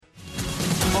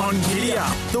on Giddy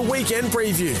Up, the weekend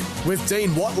preview with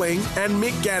Dean Watling and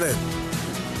Mick Gannon.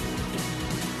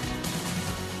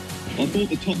 I thought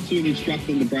the top two in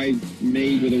Instructor and the Brave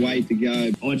Mead were the way to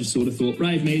go. I just sort of thought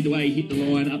Brave Mead, the way he hit the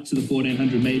line up to the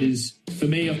 1400 metres, for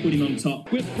me, I've put him on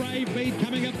top. With Brave Mead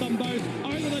coming up them both,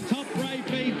 over the top, Brave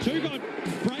Mead, two got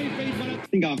Brave Mead. I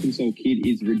think Arkansas Kid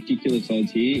is ridiculous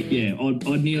odds here. Yeah,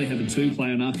 I'd nearly have a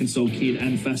two-play on Arkansas Kid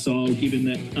and Facile, given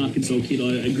that Arkansas Kid,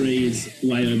 I agree, is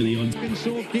way over the odds.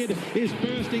 Arkansas Kid is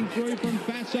bursting through from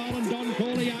Facile and Don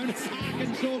Corleone.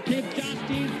 Arkansas Kid just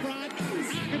in front.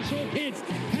 Arkansas Kid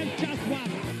has just won.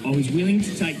 I was willing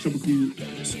to take Tropical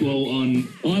Squall on.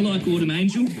 I like Autumn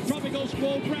Angel. Tropical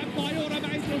Squall grabbed by Autumn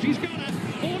Angel. She's got it.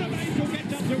 Autumn Angel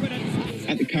gets up to win it.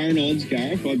 At the current odds,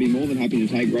 Gareth, I'd be more than happy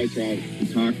to take Rota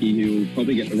Arataki, who will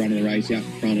probably get the run of the race out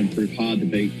in front and prove hard to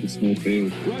beat the small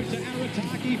field. Rota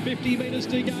Arataki, 50 metres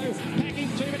to go. Packing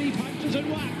too many punches and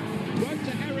one.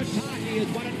 Rota Arataki has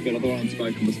won it. But although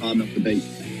Unspoken was hard enough to beat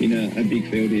in a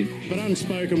big field here. But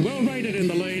Unspoken, well rated in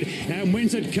the lead and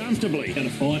wins it comfortably. Without a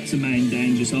fight's a main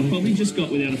danger, so I've probably just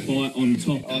got Without a Fight on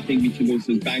top. I think Mitchell Lewis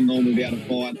was bang on Without a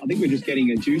Fight. I think we're just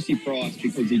getting a juicy price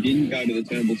because he didn't go to the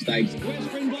Turnbull Stakes.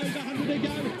 West Wind blows 100 to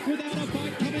go. Without a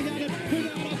Fight coming at it.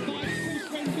 Without a Fight.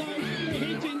 West Wind blows. The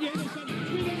hits in unison.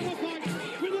 Without a Fight.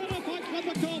 Without a Fight from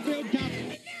the Caulfield Cup.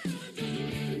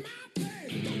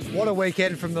 What a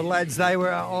weekend from the lads. They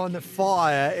were on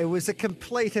fire. It was a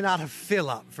complete and utter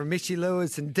fill-up from Mitchy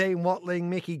Lewis and Dean Watling.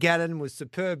 Mickey Gannon was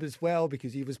superb as well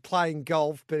because he was playing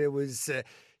golf, but it was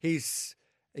his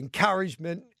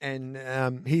encouragement and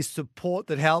his support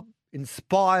that helped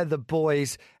inspire the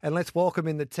boys. And let's welcome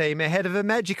in the team ahead of a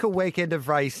magical weekend of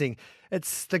racing.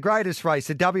 It's the greatest race,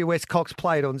 the WS Cox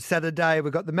Plate on Saturday.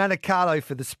 We've got the Manikato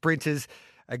for the sprinters.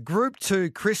 A Group 2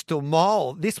 Crystal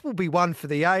Mile. This will be one for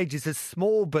the ages. A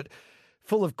small but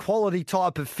full of quality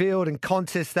type of field and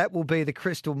contest. That will be the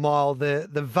Crystal Mile. The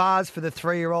Vase for the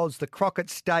 3-year-olds, the Crockett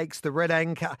Stakes, the Red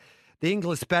Anchor. The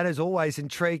English Spanner's always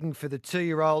intriguing for the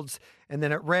 2-year-olds. And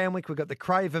then at Randwick, we've got the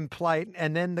Craven Plate.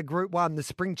 And then the Group 1, the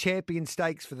Spring Champion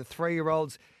Stakes for the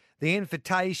 3-year-olds. The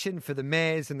Invitation for the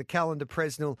mares and the Calendar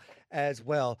Presnell as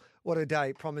well. What a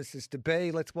day it promises to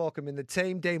be. Let's welcome in the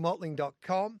team,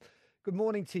 deanwatling.com. Good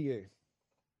morning to you.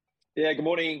 Yeah, good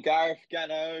morning, Gareth,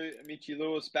 Gano, Mitchy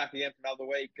Lewis, back again for another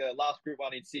week. Last Group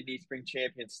 1 in Sydney, Spring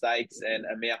Champion Stakes, and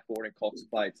a mouthful in Cox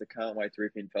Plate. So can't wait to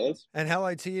rip in, fellas. And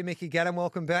hello to you, Mickey Gannon.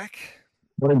 Welcome back.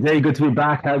 Well, indeed, good to be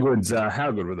back. How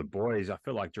good were the boys? I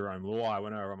feel like Jerome Luai,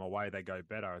 whenever I'm away, they go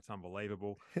better. It's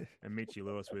unbelievable. And Mitchy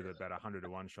Lewis with about 100 to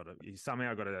 1 shot. He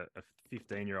somehow got a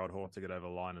 15-year-old horse to get over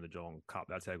the line in the Geelong Cup.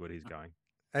 That's how good he's going.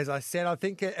 As I said, I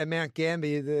think at Mount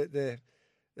Gambier,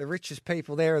 the richest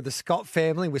people there are the Scott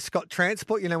family with Scott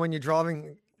Transport. You know, when you're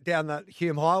driving down the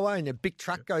Hume Highway and a big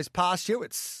truck goes past you,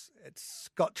 it's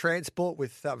Scott Transport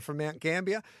with from Mount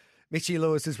Gambier. Mitchy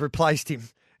Lewis has replaced him.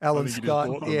 Alan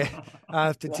Scott,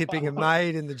 after tipping a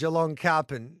maid in the Geelong Cup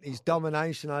and his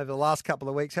domination over the last couple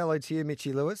of weeks. Hello to you,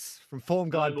 Mitchy Lewis, from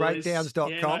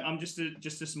formguidebreakdowns.com. Yeah, mate, I'm just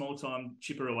a small-time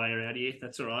chipper away around here.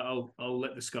 That's all right. I'll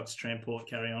let the Scots Transport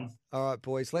carry on. All right,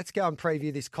 boys, let's go and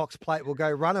preview this Cox Plate. We'll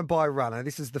go runner by runner.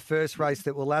 This is the first race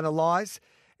that we'll analyse.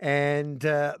 And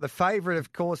the favourite,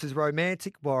 of course, is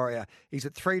Romantic Warrior. He's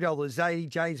at $3.80.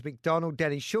 James McDonald.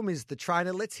 Danny Shum is the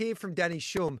trainer. Let's hear from Danny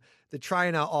Shum, the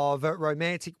trainer of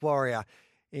Romantic Warrior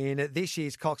in this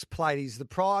year's Cox Plate. He's the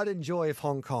pride and joy of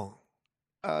Hong Kong.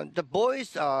 The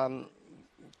boys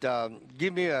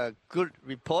give me a good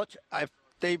report.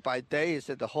 Day by day, he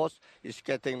said the horse is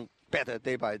getting better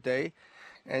day by day.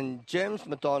 And James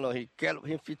McDonald, he galloped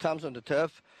him 3 times on the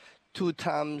turf, 2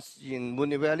 times in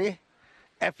Mooney Valley.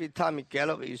 Every time he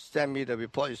galloped, he sent me the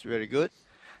report is very good.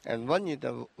 And when you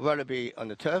the Wallaby on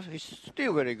the turf, he's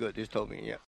still very good, he told me,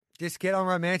 yeah. Just get on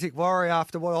Romantic Warrior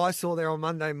after what I saw there on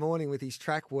Monday morning with his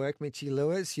track work, Mitchy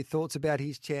Lewis. Your thoughts about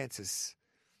his chances?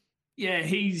 Yeah,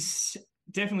 he's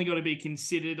definitely got to be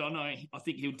considered. I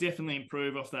think he'll definitely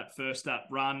improve off that first up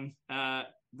run.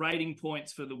 Rating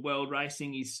points for the world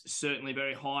racing is certainly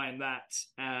very high in that.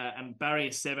 And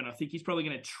barrier 7, I think he's probably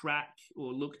going to track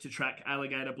or look to track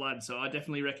Alligator Blood. So I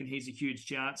definitely reckon he's a huge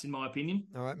chance, in my opinion.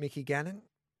 All right, Mickey Gannon.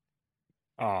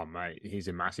 Oh, mate, he's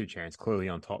a massive chance. Clearly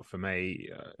on top for me.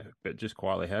 But just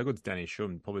quietly, how good's Danny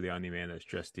Shum? Probably the only man that's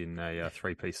dressed in a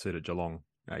 3-piece suit at Geelong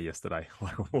yesterday.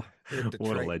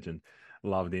 What a legend.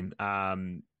 Loved him.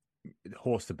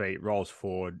 Horse to beat, rolls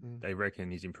forward. They reckon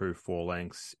he's improved 4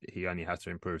 lengths. He only has to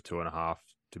improve 2.5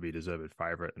 to be deserved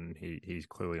favourite, and he's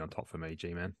clearly on top for me,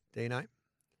 G-Man. Dino?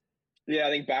 Yeah, I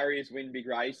think barriers win big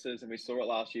races, and we saw it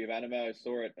last year with Animo.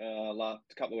 Saw it a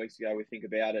couple of weeks ago. We think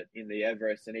about it in the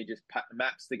Everest, and he just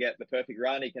maps to get the perfect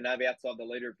run. He can have outside the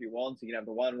leader if he wants. He can have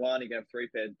the 1-1. He can have 3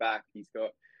 pairs back. He's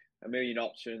got a million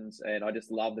options, and I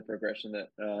just love the progression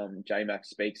that J-Max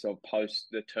speaks of post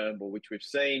the Turnbull, which we've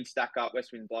seen stack up.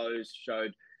 West Wind Blows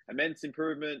showed immense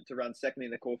improvement to run second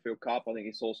in the Caulfield Cup. I think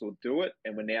this also will do it,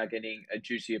 and we're now getting a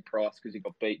juicier price because he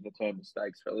got beat in the Turnbull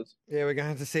Stakes, fellas. Yeah, we're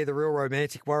going to see the real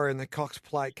romantic warrior in the Cox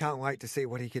Plate. Can't wait to see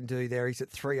what he can do there. He's at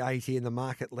 380 in the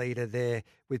market leader there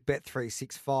with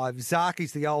Bet365.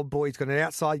 Zaki's the old boy. He's got an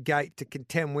outside gate to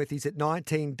contend with. He's at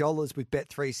 $19 with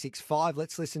Bet365.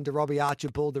 Let's listen to Robbie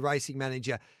Archibald, the racing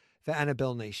manager for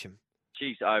Annabelle Neesham.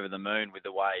 She's over the moon with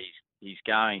the way he's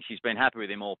going. She's been happy with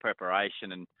him all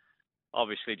preparation and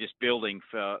obviously just building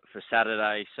for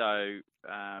Saturday. So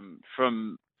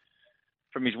from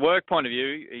his work point of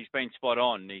view, he's been spot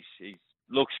on. He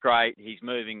looks great. He's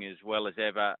moving as well as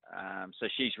ever. So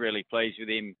she's really pleased with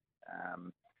him.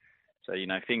 So,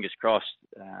 fingers crossed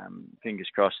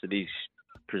that he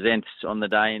presents on the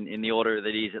day in the order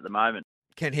that he is at the moment.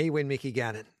 Can he win Mickey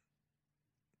Gannon?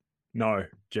 No,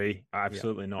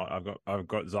 absolutely not. I've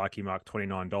got Zaki marked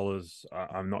 $29.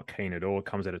 I'm not keen at all. It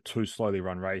comes out of 2 slowly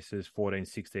run races, 14,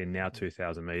 16, now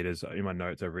 2,000 metres. In my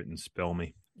notes, I've written spell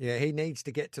me. Yeah, he needs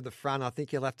to get to the front. I think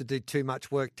he'll have to do too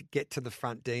much work to get to the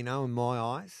front, Dino, in my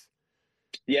eyes.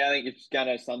 Yeah, I think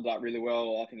Gannon sums up really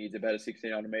well. I think he's about a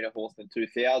 1,600-metre horse than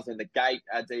 2,000. The gate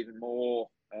adds even more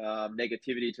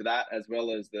negativity to that, as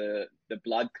well as the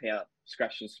blood count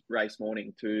scratches race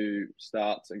morning to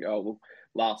start. So,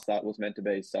 last start was meant to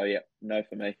be. So, yeah, no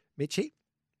for me. Mitchie?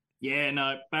 Yeah,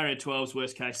 no, barrier 12's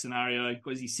worst case scenario.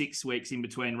 Was he 6 weeks in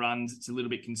between runs? It's a little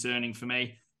bit concerning for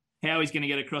me. How he's going to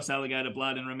get across Alligator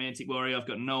Blood and Romantic Warrior, I've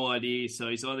got no idea. So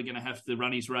he's either going to have to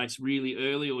run his race really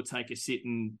early or take a sit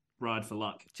and ride for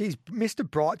luck. Geez, Mr.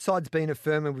 Brightside's been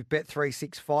affirming with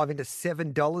Bet365 into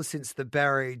 $7 since the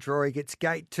barrier draw. He gets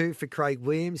gate 2 for Craig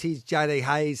Williams. Here's JD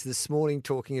Hayes this morning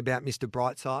talking about Mr.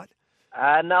 Brightside.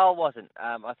 No, I wasn't.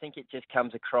 I think it just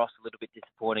comes across a little bit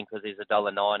disappointing because he's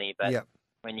 $1.90. But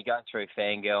when you go through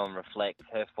Fangirl and reflect,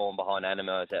 her form behind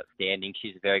Animo is outstanding.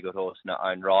 She's a very good horse in her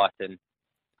own right.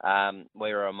 And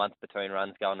we were a month between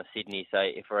runs going to Sydney. So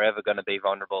if we're ever going to be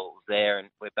vulnerable there, and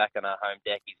we're back on our home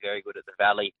deck, he's very good at the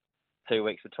Valley. 2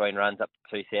 weeks between runs up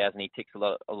to 2,000. He ticks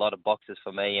a lot of boxes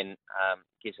for me and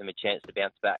gives him a chance to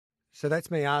bounce back. So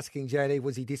that's me asking, JD,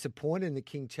 was he disappointed in the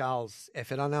King Charles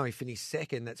effort? I know he finished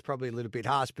second. That's probably a little bit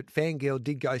harsh, but Fangirl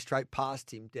did go straight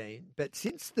past him, Dean. But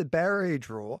since the barrier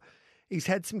draw, he's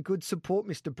had some good support,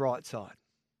 Mr. Brightside.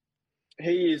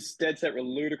 He is dead set with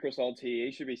ludicrous odds here.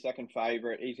 He should be second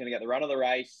favourite. He's going to get the run of the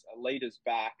race. Leader's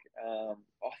back.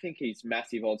 I think he's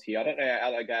massive odds here. I don't know how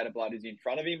Alligator Blood is in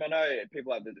front of him. I know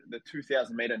people have the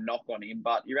 2,000-metre knock on him,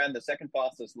 but he ran the second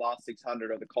fastest last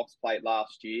 600 of the Cox Plate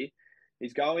last year.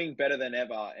 He's going better than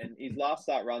ever, and his last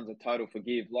start runs a total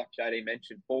forgive. Like JD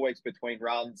mentioned, 4 weeks between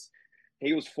runs.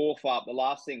 He was 4th up. The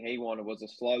last thing he wanted was a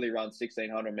slowly run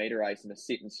 1,600-metre race and a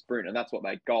sit and sprint, and that's what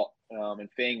they got. And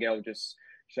Fangirl just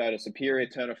showed a superior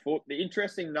turn of foot. The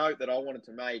interesting note that I wanted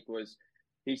to make was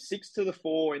his 6 to the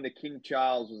 4 in the King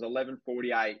Charles was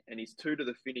 11:48, and his 2 to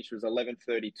the finish was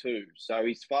 11:32. So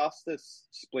his fastest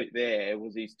split there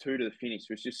was his 2 to the finish,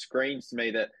 which just screams to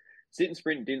me that sit and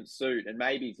sprint didn't suit, and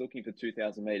maybe he's looking for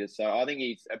 2,000 metres. So I think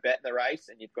he's a bet in the race,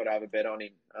 and you've got to have a bet on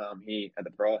him here at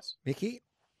the price. Mickey?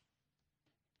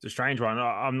 It's a strange one.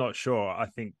 I'm not sure. I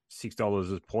think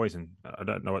 $6 is poison. I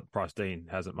don't know what price Dean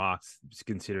has it marked,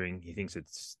 considering he thinks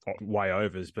it's way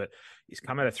overs. But he's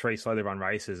come out of 3 slowly run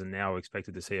races, and now we're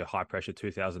expected to see a high pressure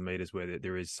 2,000 metres where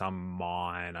there is some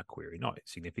minor query, not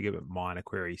significant, but minor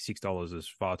query. $6 is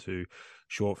far too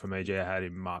short for me. I had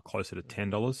him marked closer to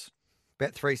 $10.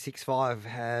 Bet365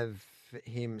 have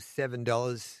him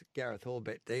 $7. Gareth Hall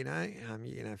bet Dino.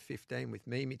 15 with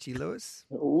me, Mitchie Lewis.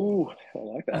 Ooh, I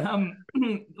like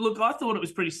that. Look, I thought it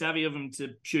was pretty savvy of him to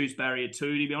choose barrier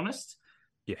 2, to be honest.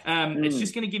 Yeah. It's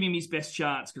just going to give him his best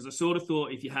chance, because I sort of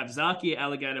thought if you have Zaki or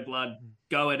Alligator Blood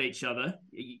go at each other,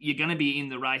 you're going to be in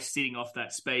the race sitting off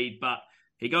that speed. But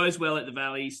he goes well at the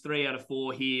Valleys, 3 out of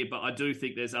 4 here, but I do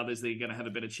think there's others that are going to have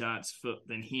a better chance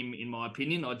than him, in my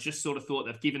opinion. I just sort of thought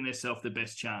they've given themselves the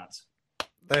best chance.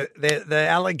 The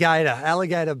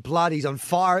Alligator Blood, he's on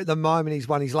fire at the moment. He's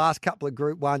won his last couple of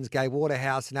Group 1s, Gay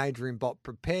Waterhouse and Adrian Bott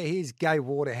Prepare. Here's Gay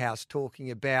Waterhouse talking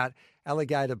about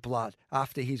Alligator Blood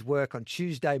after his work on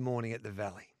Tuesday morning at the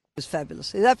Valley. It was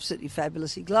fabulous. It's absolutely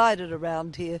fabulous. He glided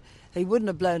around here. He wouldn't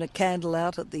have blown a candle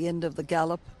out at the end of the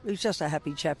gallop. He was just a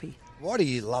happy chappy. Why do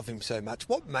you love him so much?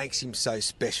 What makes him so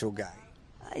special, Gay?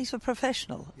 He's a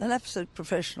professional, an absolute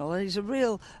professional, and he's a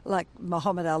real, like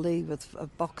Muhammad Ali with a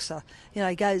boxer. You know,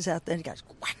 he goes out there and he goes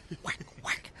whack, whack,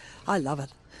 whack. I love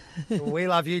it. We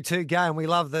love you too, Gannon. We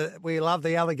love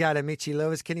the alligator, Mitchy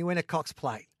Lewis. Can he win a Cox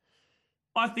Plate?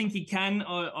 I think he can.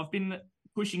 I've been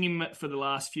pushing him for the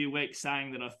last few weeks,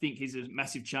 saying that I think he's a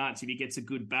massive chance if he gets a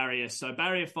good barrier. So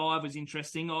barrier 5 was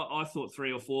interesting. I thought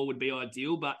 3 or 4 would be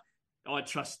ideal, but I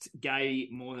trust Gay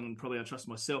more than probably I trust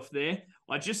myself there.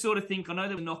 I just sort of think, I know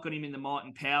they were knock on him in the Might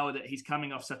and Power, that he's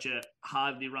coming off such a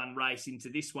hardly run race into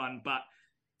this one. But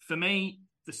for me,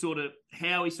 the sort of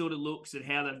how he sort of looks and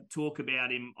how they talk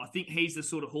about him, I think he's the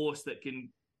sort of horse that can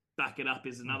back it up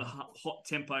as another hot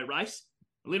tempo race.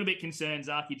 A little bit concerned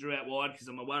Zaki drew out wide because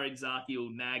I'm worried Zaki will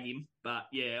nag him. But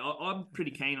yeah, I'm pretty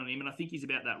keen on him, and I think he's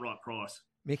about that right price.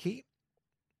 Mickey?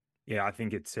 Yeah, I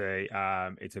think it's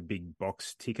a big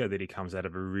box ticker that he comes out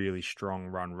of a really strong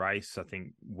run race. I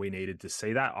think we needed to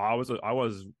see that. I wasn't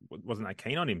that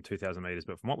keen on him 2,000 meters,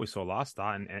 but from what we saw last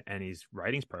start and his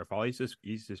ratings profile, he's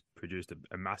just produced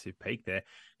a massive peak there.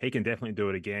 He can definitely do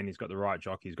it again. He's got the right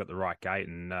jockey, he's got the right gate,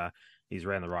 and he's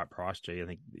around the right price. I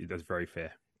think that's very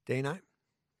fair. Dino?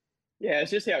 Yeah,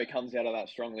 it's just how he comes out of that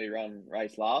strongly run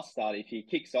race last start. If he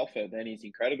kicks off it, then he's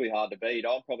incredibly hard to beat.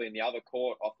 I'm probably in the other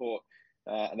court. I thought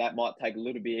that might take a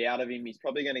little bit out of him. He's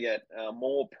probably going to get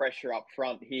more pressure up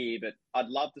front here, but I'd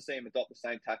love to see him adopt the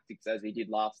same tactics as he did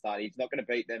last start. He's not going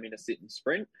to beat them in a sit and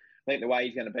sprint. I think the way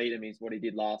he's going to beat them is what he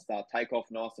did last start. Take off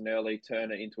nice and early,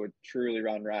 turn it into a truly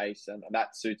run race, and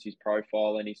that suits his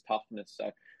profile and his toughness.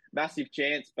 So massive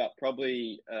chance, but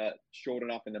probably short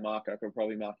enough in the market. I could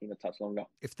probably mark him a touch longer.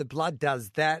 If the blood does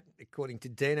that, according to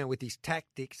Dino, with his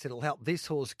tactics, it'll help this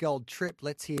horse, Gold Trip.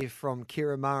 Let's hear from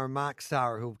Kira Maher and Mark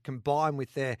Sarah, who'll combine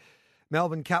with their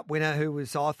Melbourne Cup winner, who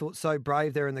was, I thought, so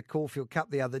brave there in the Caulfield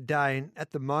Cup the other day. And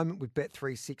at the moment, with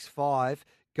Bet365,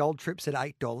 Gold Trip's at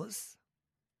 $8.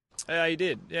 Yeah, he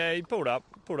did. Yeah, he pulled up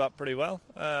pretty well.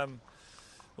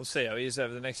 We'll see how he is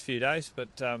over the next few days,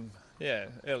 but yeah,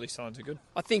 early signs are good.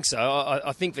 I think so.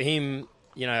 I think for him,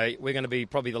 you know, we're going to be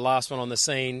probably the last one on the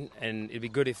scene, and it'd be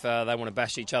good if they want to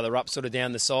bash each other up sort of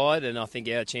down the side, and I think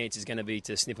our chance is going to be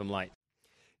to snip them late.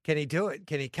 Can he do it?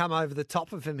 Can he come over the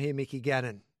top of him here, Mickey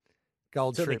Gannon?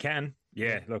 Gold Certainly Trip. can.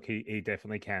 Yeah, look, he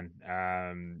definitely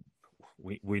can.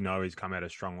 We know he's come out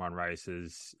of strong run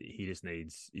races. He just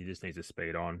needs to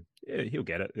speed on. Yeah, he'll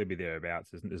get it. He'll be thereabouts.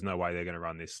 There's no way they're going to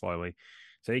run this slowly.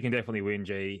 So he can definitely win,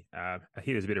 G. I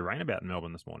hear there's a bit of rain about in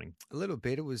Melbourne this morning. A little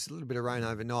bit. It was a little bit of rain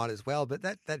overnight as well, but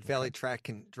that valley track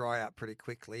can dry out pretty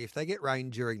quickly. If they get rain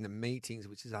during the meetings,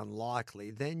 which is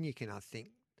unlikely, then you can, I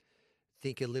think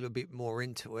a little bit more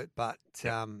into it. But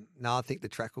no, I think the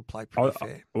track will play pretty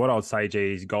fair. What I would say,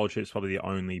 G, is Gold Trip's probably the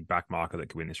only back marker that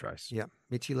could win this race. Yeah.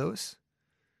 Mitchy Lewis?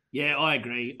 Yeah, I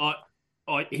agree.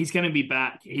 He's going to be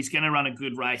back. He's going to run a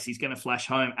good race. He's going to flash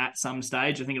home at some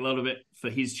stage. I think a lot of it for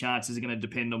his chances are going to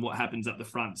depend on what happens up the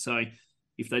front. So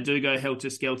if they do go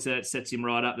helter-skelter, it sets him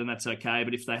right up, then that's okay.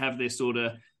 But if they have their sort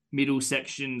of middle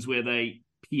sections where they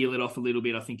peel it off a little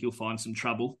bit, I think he'll find some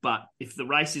trouble. But if the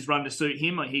race is run to suit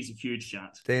him, he's a huge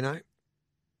chance. Dino?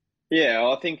 Yeah,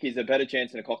 I think he's a better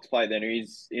chance in a Cox Plate than he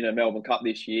is in a Melbourne Cup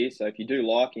this year. So if you do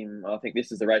like him, I think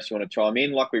this is the race you want to chime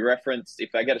in. Like we referenced,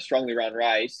 if they get a strongly run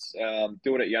race,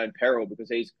 do it at your own peril because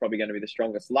he's probably going to be the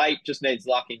strongest late. Just needs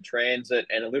luck in transit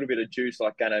and a little bit of juice,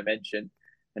 like Gannon mentioned.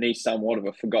 And he's somewhat of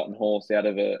a forgotten horse out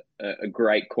of a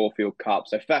great Caulfield Cup.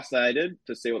 So fascinated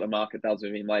to see what the market does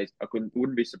with him. I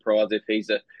wouldn't be surprised if he's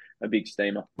a big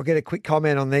steamer. We'll get a quick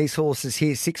comment on these horses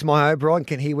here. 6 My O'Brien,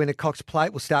 can he win a Cox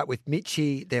Plate? We'll start with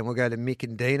Mitchy, then we'll go to Mick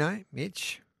and Dino.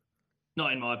 Mitch?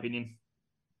 Not in my opinion.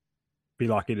 Be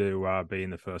lucky to be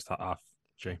in the first half,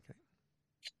 G.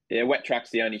 Yeah, wet track's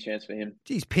the only chance for him.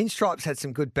 Geez, Pinstripe's had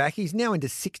some good back. He's now into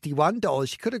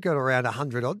 $61. You could have got around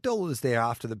 $100 there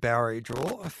after the barrier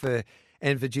draw for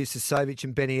Enver Jusisovic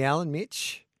and Benny Allen.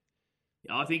 Mitch?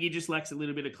 Yeah, I think he just lacks a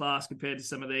little bit of class compared to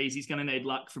some of these. He's going to need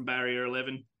luck from barrier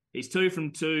 11. He's 2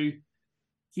 from 2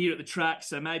 here at the track,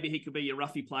 so maybe he could be your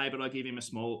roughy play, but I give him a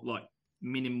small,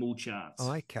 minimal chance.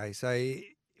 Okay, so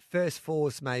first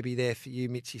 4's maybe there for you,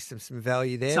 Mitchy, some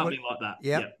value there. Something like that.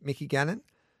 Yep. Mickey Gannon?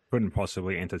 Couldn't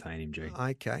possibly entertain him, G.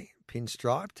 Okay,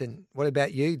 pinstriped. And what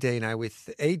about you, Dino, with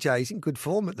EJ? He's in good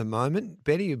form at the moment.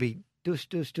 Benny would be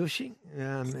dushing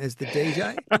as the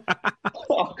DJ.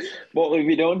 What would we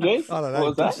be doing, G? I don't know.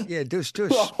 What was that? Yeah, dush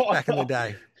back in the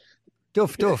day.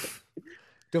 Duff. Duff.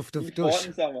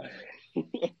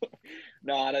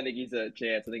 No, I don't think he's a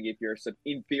chance. I think if you're an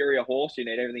inferior horse, you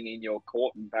need everything in your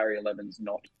court, and barrier 11's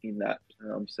not in that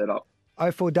setup.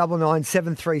 0499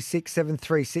 736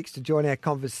 736 to join our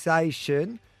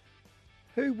conversation.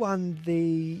 Who won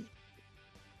the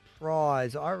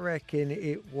prize. I reckon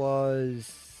it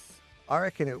was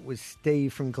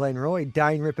Steve from Glenroy.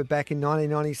 Dane Ripper back in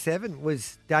 1997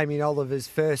 was Damien Oliver's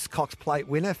first Cox Plate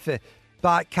winner for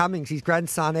Bart Cummings. His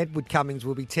grandson, Edward Cummings,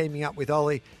 will be teaming up with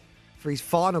Ollie for his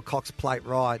final Cox Plate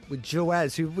ride with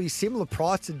Joaz, who will be similar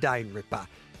price to Dane Ripper.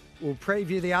 We'll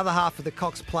preview the other half of the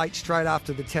Cox Plate straight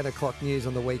after the 10 o'clock news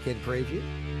on the weekend preview.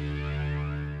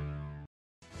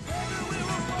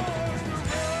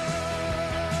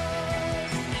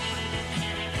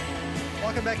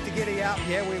 Welcome back to Giddy Up.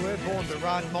 Yeah, we were born to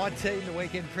run. My team, the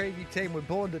weekend preview team, were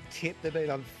born to tip. They've been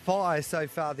on fire so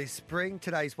far this spring.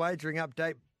 Today's wagering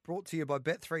update brought to you by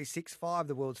Bet365,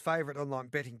 the world's favourite online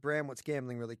betting brand. What's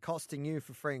gambling really costing you?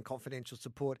 For free and confidential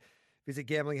support, visit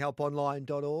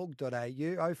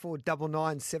gamblinghelponline.org.au.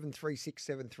 0499 736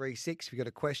 736. If you've got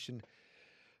a question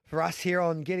for us here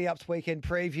on Giddy Up's weekend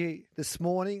preview this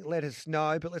morning, let us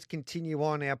know. But let's continue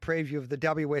on our preview of the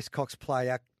WS Cox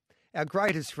Plate, our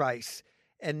greatest race.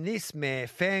 And this mare,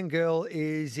 Fangirl,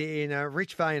 is in a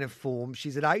rich vein of form.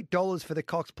 She's at $8 for the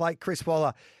Cox Plate. Chris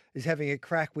Waller is having a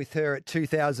crack with her at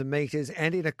 2,000 metres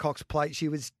and in a Cox Plate. She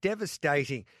was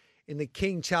devastating in the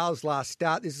King Charles last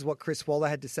start. This is what Chris Waller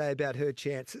had to say about her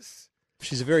chances.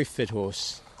 She's a very fit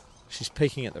horse. She's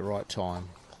peaking at the right time.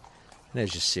 And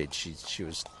as you said, she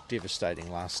was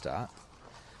devastating last start.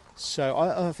 So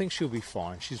I think she'll be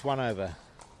fine. She's won a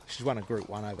Group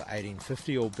 1 over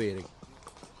 1850, albeit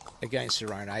against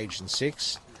her own age and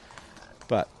sex.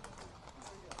 But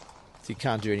you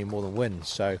can't do any more than win.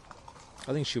 So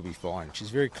I think she'll be fine. She's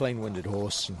a very clean-winded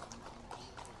horse and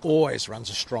always runs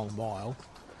a strong mile.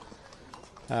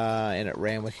 And at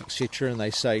Randwick, etc. And they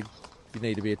say you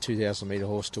need to be a 2,000-metre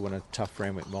horse to win a tough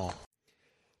Randwick mile.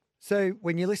 So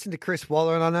when you listen to Chris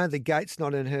Waller, and I know the gate's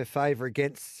not in her favour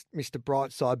against Mr.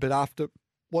 Brightside, but after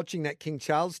watching that King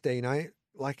Charles, Dino,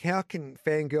 like how can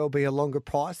Fangirl be a longer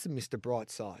price than Mr.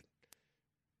 Brightside?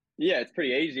 Yeah, it's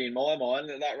pretty easy in my mind.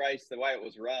 That race, the way it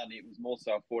was run, it was more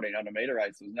so a 1,400-metre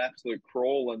race. It was an absolute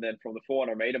crawl, and then from the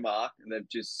 400-metre mark, they've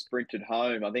just sprinted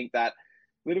home. I think that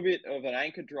little bit of an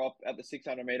anchor drop at the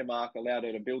 600-metre mark allowed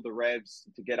her to build the revs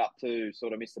to get up to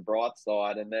sort of Mr.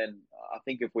 Brightside. And then I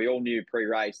think if we all knew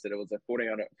pre-race that it was a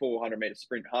 400-metre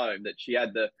sprint home, that she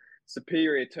had the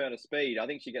superior turn of speed, I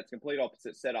think she gets complete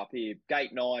opposite setup here.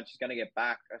 Gate 9, she's going to get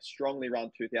back a strongly run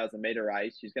 2,000-metre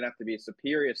race. She's going to have to be a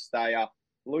superior stayer,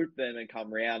 loop them and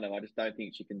come round them. I just don't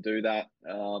think she can do that.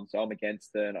 So I'm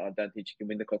against her, and I don't think she can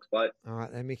win the Cox Plate. All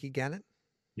right, then, Mickey Gannon.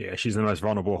 Yeah, she's the most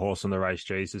vulnerable horse on the race.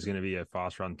 Geez, there's going to be a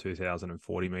fast run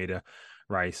 2,040-metre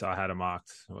race. I had her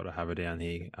marked. What do I have her down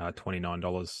here?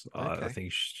 $29. Okay. I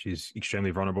think she's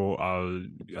extremely vulnerable. I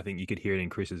think you could hear it in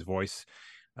Chris's voice.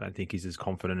 I don't think he's as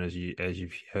confident as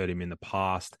you've heard him in the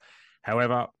past.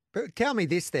 However, but tell me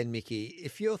this then, Mickey.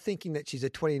 If you're thinking that she's a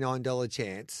 $29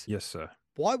 chance, yes, sir.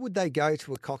 Why would they go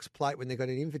to a Cox Plate when they've got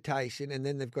an invitation and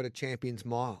then they've got a Champions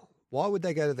Mile? Why would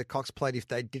they go to the Cox Plate if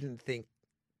they didn't think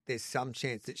there's some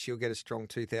chance that she'll get a strong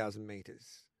 2,000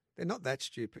 metres? They're not that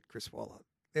stupid, Chris Waller.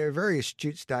 They're a very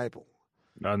astute stable.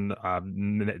 And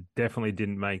definitely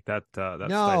didn't make that.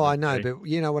 No, I know, but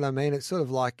you know what I mean. It's sort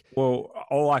of like. Well,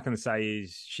 all I can say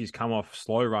is she's come off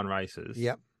slow run races.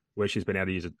 Yep. Where she's been able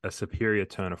to use a superior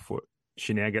turn of foot.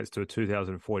 She now gets to a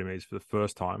 2,040 metres for the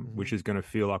first time, which is going to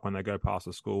feel like when they go past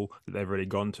the school that they've already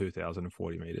gone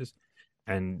 2,040 metres.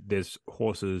 And there's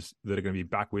horses that are going to be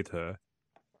back with her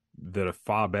that are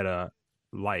far better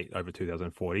late over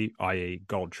 2,040, i.e.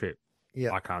 Gold Trip.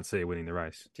 Yeah, I can't see her winning the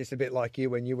race. Just a bit like you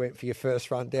when you went for your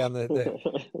first run down the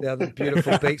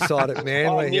beautiful beachside at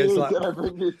Manly. It was like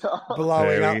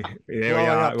blowing up.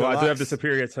 Yeah, well, I do have the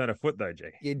superior turn of foot though, G.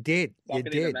 You did. You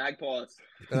did. Magpies.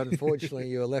 But unfortunately,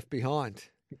 you were left behind.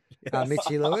 Yes.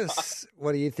 Mitchie Lewis,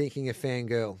 what are you thinking of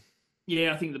Fangirl?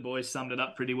 Yeah, I think the boys summed it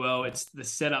up pretty well. It's the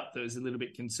setup that was a little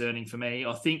bit concerning for me.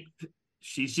 I think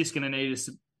she's just going to need a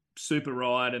super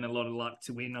ride and a lot of luck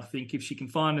to win. I think if she can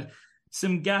find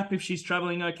some gap, if she's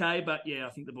travelling okay. But yeah,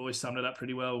 I think the boys summed it up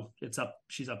pretty well.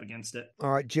 She's up against it.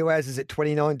 All right, Joaz is at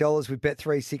 $29 with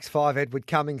Bet365. Edward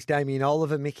Cummings, Damien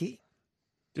Oliver, Mickey.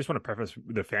 Just want to preface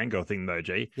the Fangirl thing though,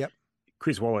 G. Yep.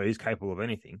 Chris Waller is capable of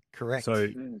anything. Correct. So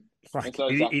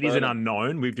it is an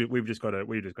unknown. We've just got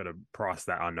to price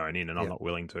that unknown in, and I'm not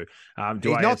willing to. He's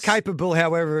not capable,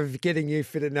 however, of getting you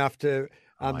fit enough to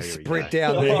sprint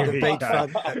down the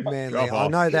beachfront at Manly. I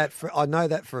know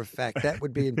that for a fact. That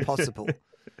would be impossible.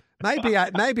 Maybe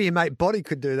your mate Body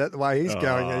could do that the way he's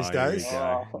going these days.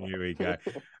 Here we go.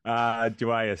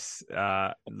 Duais,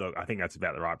 look, I think that's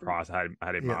about the right price. I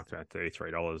had it marked around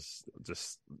 $33.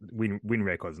 Just win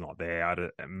record's not there. I had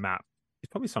a map. It's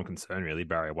probably some concern, really,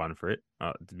 barrier one for it.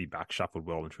 To be back, shuffled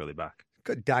well and truly back.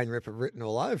 Got Dane Ripper written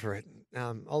all over it.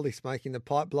 Ollie smoking the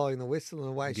pipe, blowing the whistle, and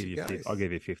away she goes. I'll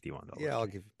give you $51. Yeah, I'll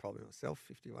give probably myself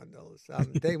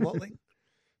 $51. Dean Watling?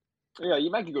 Yeah, you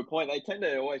make a good point. They tend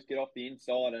to always get off the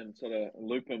inside and sort of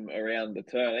loop them around the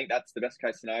turn. I think that's the best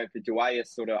case scenario for Duais,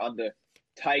 sort of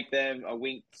undertake them, a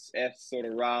Winks F sort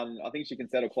of run. I think she can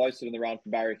settle closer to the run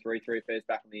from barrier 3 pairs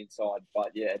back on the inside.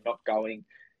 But yeah, not going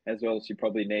as well as she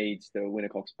probably needs to win a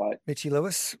Cox Plate. Mitchy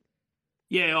Lewis?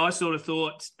 Yeah, I sort of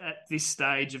thought at this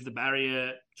stage of the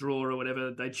barrier draw or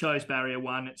whatever, they chose barrier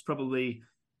 1. It's probably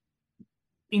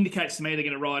indicates to me they're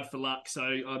going to ride for luck. So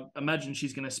I imagine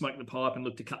she's going to smoke the pipe and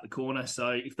look to cut the corner. So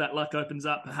if that luck opens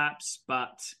up, perhaps.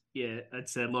 But yeah,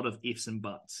 it's a lot of ifs and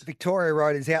buts. Victoria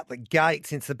Road is out the gate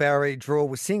since the barrier draw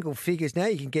with single figures. Now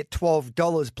you can get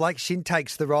 $12. Blake Shin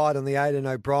takes the ride on the Aidan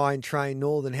O'Brien trained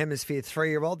Northern Hemisphere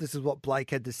 3-year-old. This is what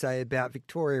Blake had to say about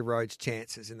Victoria Road's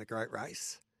chances in the great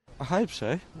race. I hope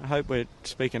so. I hope we're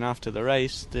speaking after the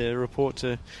race. The reports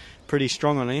are pretty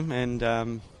strong on him,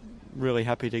 and really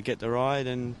happy to get the ride.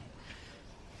 And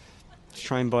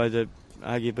trained by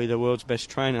arguably the world's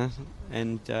best trainer,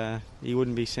 and he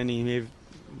wouldn't be sending him here,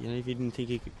 if he didn't think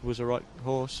he was the right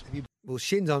horse. Well,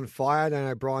 Shin's on fire. Dan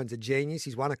O'Brien's a genius.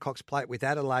 He's won a Cox Plate with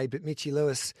Adelaide, but Mitchy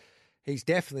Lewis, he's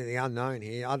definitely the unknown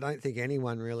here. I don't think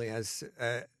anyone really has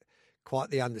quite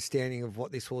the understanding of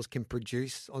what this horse can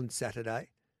produce on Saturday.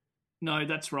 No,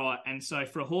 that's right. And so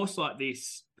for a horse like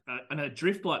this, and a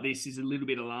drift like this is a little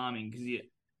bit alarming because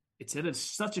it's at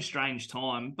such a strange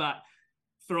time. But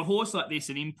for a horse like this,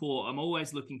 an import, I'm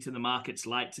always looking to the markets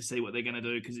late to see what they're going to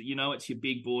do because, it's your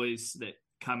big boys that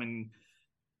come and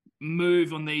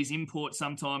move on these imports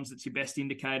sometimes. It's your best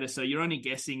indicator. So you're only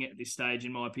guessing at this stage,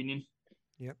 in my opinion.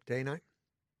 Yep. Dino?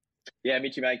 Yeah,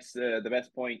 Mitchy makes the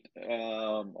best point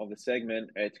of the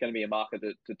segment. It's going to be a market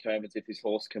that determines if this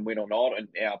horse can win or not, in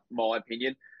my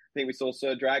opinion. I think we saw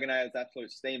Sir Dragonair's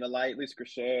absolute steamer late. Liz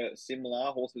Crusher,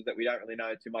 similar horses that we don't really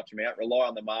know too much about, rely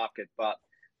on the market. But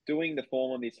doing the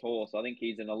form on this horse, I think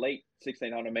he's an elite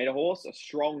 1,600 metre horse, a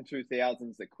strong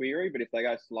 2000s at Query. But if they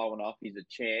go slow enough, he's a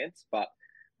chance. But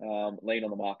lean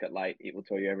on the market late. It will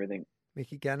tell you everything.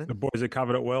 Mickey Gannon? The boys have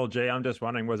covered it well. Gee, I'm just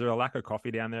wondering, was there a lack of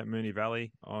coffee down there at Moonee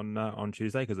Valley on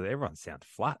Tuesday? Because everyone sounds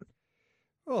flat.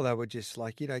 Well, they were just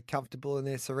comfortable in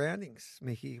their surroundings,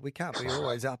 Mickey. We can't be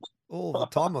always up all the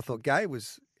time. I thought Gay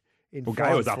was in form. Well,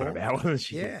 Gay was up and about, wasn't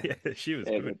she? Yeah. She was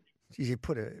good. You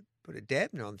put a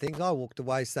dampener on things. I walked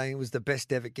away saying it was the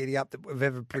best ever giddy up that we've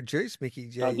ever produced, Mickey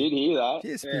G. I did hear that.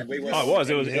 Yes, yeah,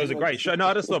 It was a great show. No,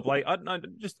 I just love Blake. I like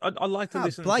to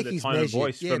listen to the tone of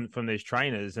voice from these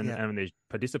trainers and these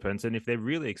participants, and if they're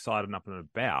really excited and up and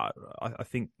about, I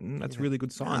think that's really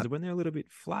good signs. When they're a little bit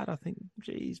flat, I think,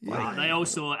 geez, Blake. They all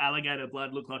saw Alligator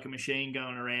Blood look like a machine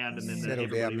going around, and then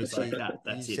everybody was like,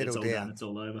 that's it, it's all done, it's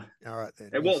all over. All right,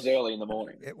 then. It was early in the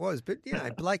morning. It was, but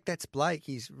Blake, that's Blake.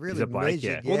 He's really Blake,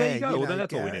 measured. Well, there you go. Well, then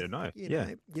that's all we need to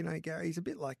know. Gary, he's a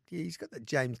bit like he's got the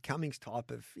James Cummings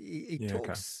type of. He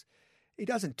talks. Okay. He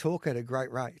doesn't talk at a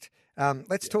great rate.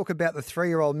 Let's talk about the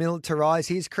 3-year-old Militarize.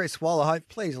 Here's Chris Waller.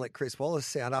 Please let Chris Waller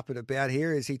sound up and about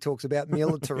here as he talks about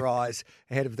Militarize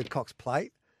ahead of the Cox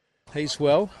Plate. He's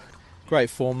well. Great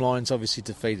form lines, obviously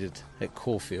defeated at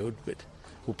Caulfield, but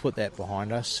we'll put that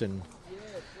behind us and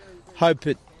hope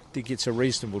it gets a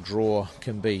reasonable draw,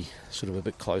 can be sort of a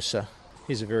bit closer.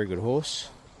 He's a very good horse,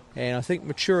 and I think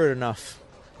mature enough,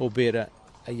 albeit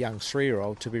a young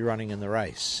 3-year-old, to be running in the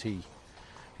race. He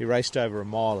raced over a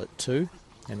mile at 2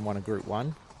 and won a Group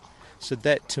 1. So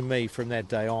that, to me, from that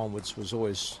day onwards, was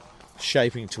always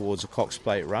shaping towards a Cox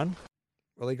Plate run.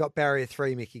 Well, he got barrier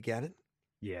 3, Mickey Gannon.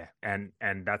 Yeah, and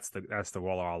that's the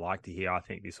Waller I like to hear. I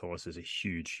think this horse is a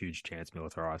huge chance,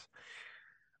 Militarize.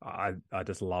 I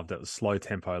just loved it. Slow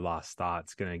tempo last start.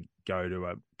 It's going to go to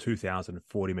a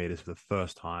 2,040 metres for the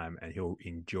first time, and he'll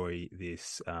enjoy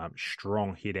this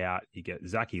strong hit out. You get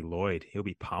Zachy Lloyd. He'll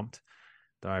be pumped.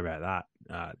 Don't worry about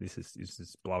that. This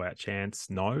is blowout chance.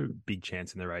 No. Big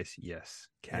chance in the race. Yes.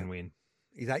 Can win.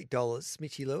 He's $8.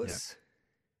 Mitchy Lewis.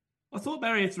 I thought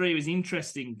barrier 3 was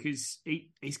interesting because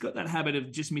he's got that habit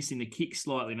of just missing the kick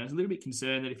slightly. And I was a little bit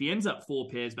concerned that if he ends up 4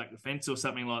 pairs back the fence or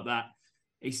something like that,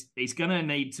 he's going to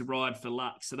need to ride for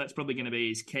luck. So that's probably going to be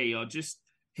his key.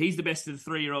 He's the best of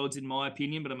the 3-year-olds in my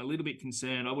opinion, but I'm a little bit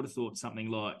concerned. I would have thought something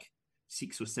like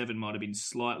 6 or 7 might have been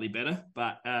slightly better.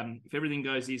 But if everything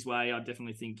goes his way, I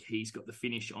definitely think he's got the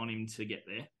finish on him to get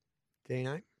there.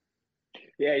 Dino?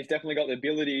 Yeah, he's definitely got the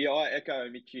ability. I echo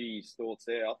Mitchy's thoughts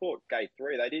there. I thought gate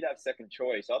 3, they did have second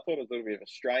choice. I thought it was a little bit of a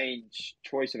strange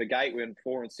choice of a gate when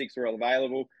 4 and 6 were all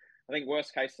available. I think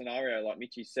worst case scenario, like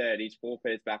Mitchy said, he's 4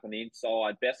 pairs back on the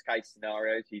inside. Best case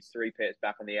scenario, he's 3 pairs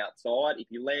back on the outside. If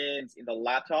he lands in the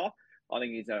latter, I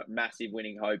think he's a massive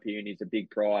winning hope here and he's a big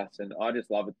price. And I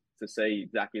just love it to see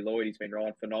Zachy Lloyd. He's been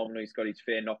riding phenomenal. He's got his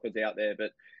fair knockers out there,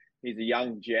 but he's a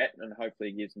young jet and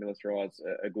hopefully he gives Militarized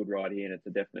a good ride here and it's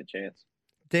a definite chance.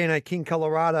 Dino King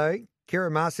Colorado.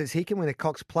 Kieran Maher says he can win a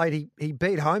Cox Plate. He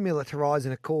beat home Militarized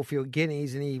in a Caulfield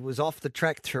Guineas and he was off the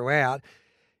track throughout.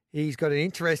 He's got an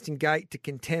interesting gate to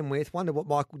contend with. Wonder what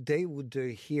Michael D would do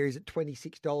here. He's at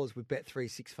 $26 with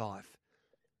Bet365.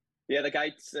 Yeah, the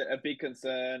gate's a big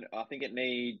concern. I think it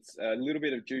needs a little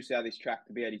bit of juice out of this track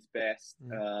to be at its best.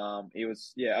 It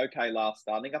was, okay last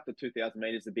start. I think up to 2,000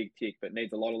 metres a big tick, but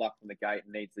needs a lot of luck from the gate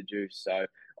and needs the juice. So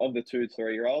of the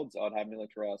 2-3-year-olds, I'd have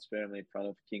Militarized firmly in front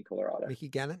of King Colorado. Mickey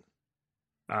Gannon?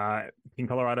 King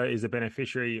Colorado is a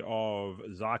beneficiary of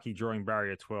Zaki drawing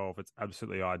barrier 12. It's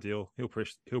absolutely ideal. He'll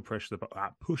push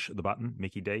the button.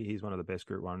 Mickey D. He's one of the best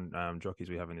Group 1 jockeys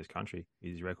we have in this country.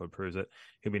 His record proves it.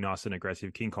 He'll be nice and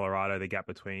aggressive. King Colorado, the gap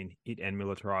between it and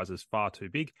Militarized is far too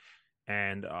big.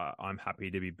 And I'm happy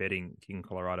to be betting King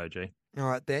Colorado, G. All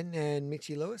right, then. And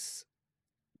Mitchy Lewis?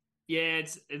 Yeah,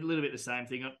 it's a little bit the same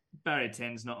thing. Barrier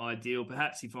 10's not ideal.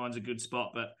 Perhaps he finds a good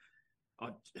spot, but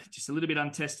just a little bit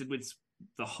untested with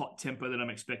the hot tempo that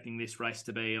I'm expecting this race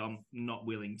to be. I'm not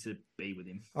willing to be with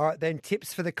him. All right, then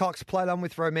tips for the Cox Plate. I'm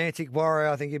with Romantic Warrior.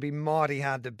 I think he'd be mighty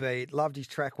hard to beat. Loved his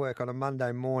track work on a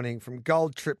Monday morning from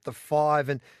Gold Trip the 5.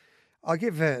 And I'll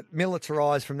give it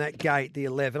Militarized from that gate, the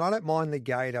 11. I don't mind the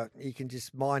gator. He can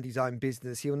just mind his own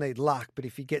business. He'll need luck, but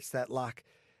if he gets that luck,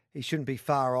 he shouldn't be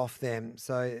far off them.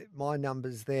 So my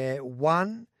numbers there,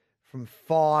 1 from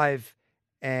 5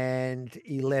 and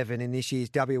 11 in this year's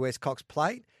WS Cox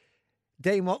Plate.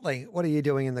 Dean Watling, what are you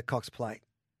doing in the Cox Plate?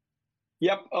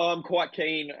 Yep, I'm quite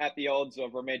keen at the odds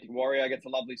of Romantic Warrior. Gets a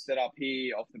lovely setup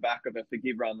here off the back of a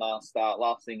forgive run last start.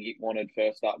 Last thing it wanted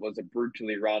first up was a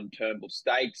brutally run Turnbull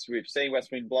Stakes. We've seen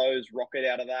West Wind Blows rocket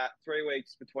out of that. 3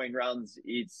 weeks between runs,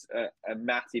 it's a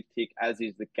massive tick, as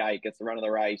is the gate. Gets the run of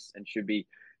the race and should be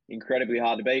incredibly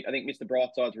hard to beat. I think Mr.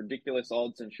 Brightside's ridiculous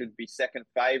odds and should be second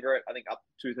favourite. I think up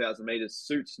to 2,000 metres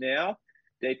suits now.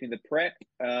 Deep in the prep.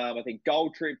 I think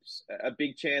Gold Trip's a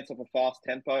big chance of a fast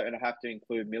tempo, and I have to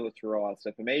include Militarized.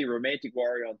 So for me, Romantic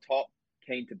Warrior on top,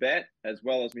 keen to bet, as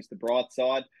well as Mr.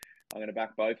 Brightside. I'm going to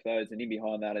back both those. And in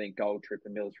behind that, I think Gold Trip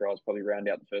and Militarized probably round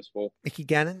out the first 4. Mickey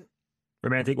Gannon?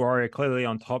 Romantic Warrior clearly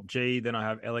on top, G. Then I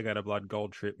have Alligator Blood,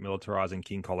 Gold Trip, Militarized, and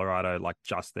King Colorado, like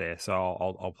just there. So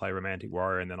I'll play Romantic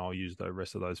Warrior, and then I'll use the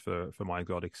rest of those for my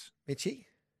exotics. Mitchy?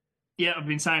 Yeah, I've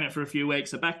been saying it for a few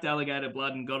weeks. I backed Alligator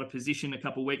Blood and got a position a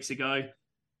couple of weeks ago.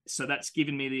 So that's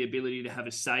given me the ability to have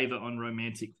a saver on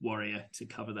Romantic Warrior to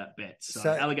cover that bet. So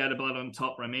Alligator Blood on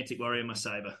top, Romantic Warrior, my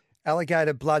saver.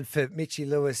 Alligator Blood for Mitchy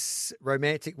Lewis,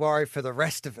 Romantic Warrior for the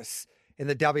rest of us in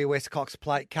the WS Cox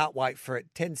Plate. Can't wait for it.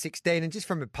 10-16. And just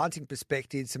from a punting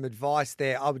perspective, some advice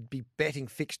there. I would be betting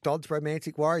fixed odds,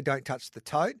 Romantic Warrior. Don't touch the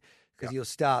tote, because you'll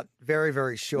start very,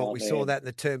 very short. We saw that in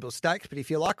the Turnbull Stakes. But if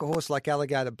you like a horse like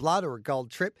Alligator Blood or a Gold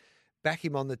Trip, back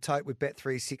him on the tote with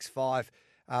Bet365,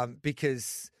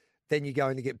 because then you're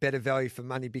going to get better value for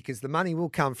money, because the money will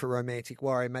come for Romantic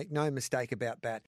Warrior. Make no mistake about that.